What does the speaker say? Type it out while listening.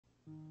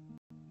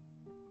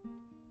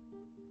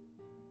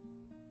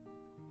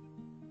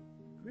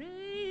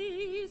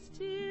Grace,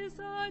 'tis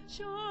a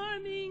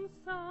charming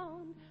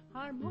sound,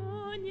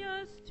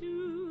 harmonious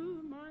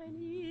to mine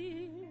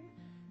ear.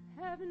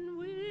 Heaven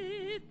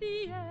with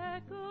the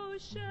echo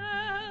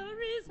shall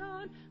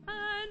resound,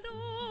 and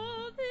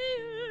all the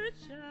earth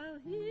shall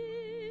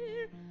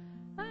hear,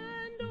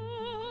 and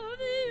all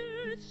the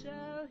earth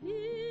shall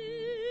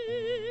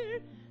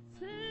hear.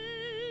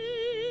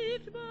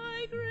 Saved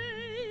by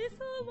grace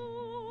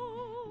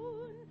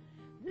alone,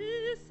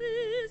 this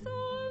is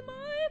all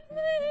my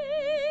plea.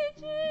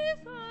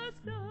 Jesus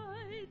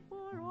died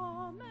for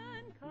all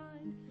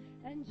mankind,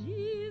 and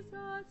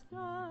Jesus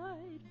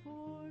died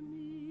for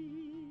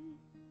me.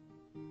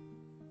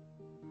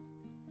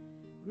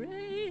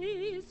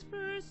 Grace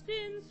first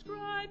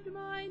inscribed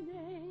my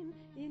name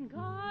in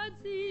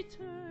God's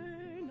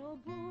eternal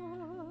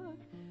book.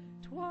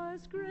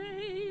 'Twas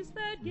grace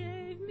that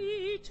gave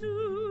me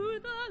to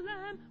the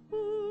Lamb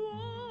who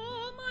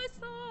all my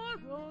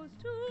sorrows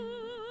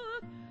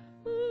took,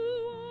 who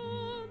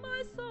all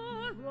my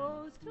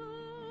sorrows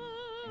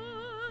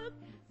took.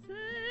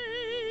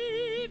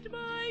 Saved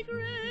by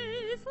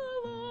grace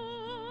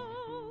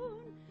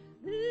alone,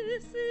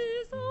 this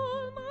is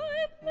all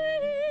my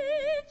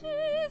plea.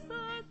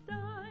 Jesus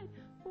died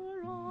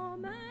for all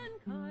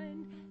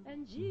mankind,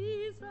 and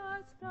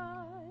Jesus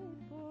died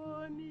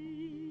for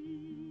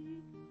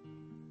me.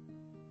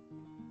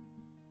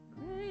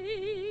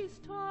 Grace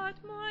taught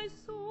my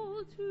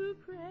soul to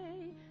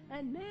pray,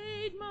 and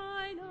made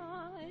mine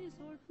eyes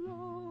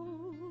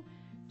o'erflow.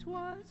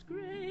 'Twas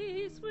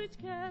grace which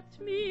kept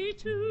me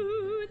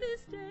to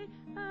this day,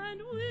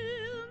 and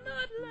will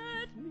not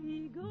let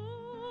me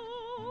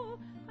go,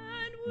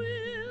 and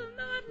will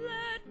not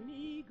let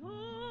me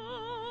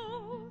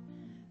go.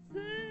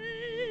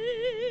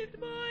 Saved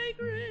by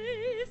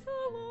grace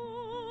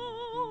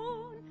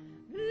alone,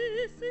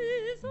 this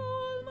is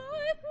all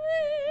my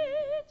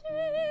plea.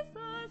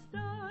 Jesus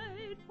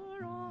died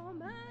for all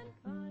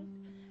mankind,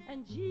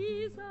 and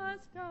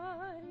Jesus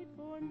died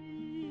for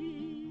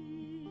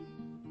me.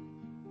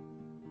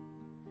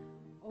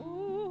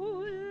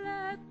 Oh,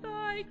 let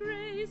thy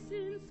grace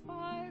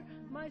inspire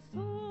my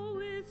soul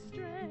with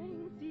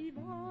strength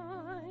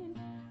divine,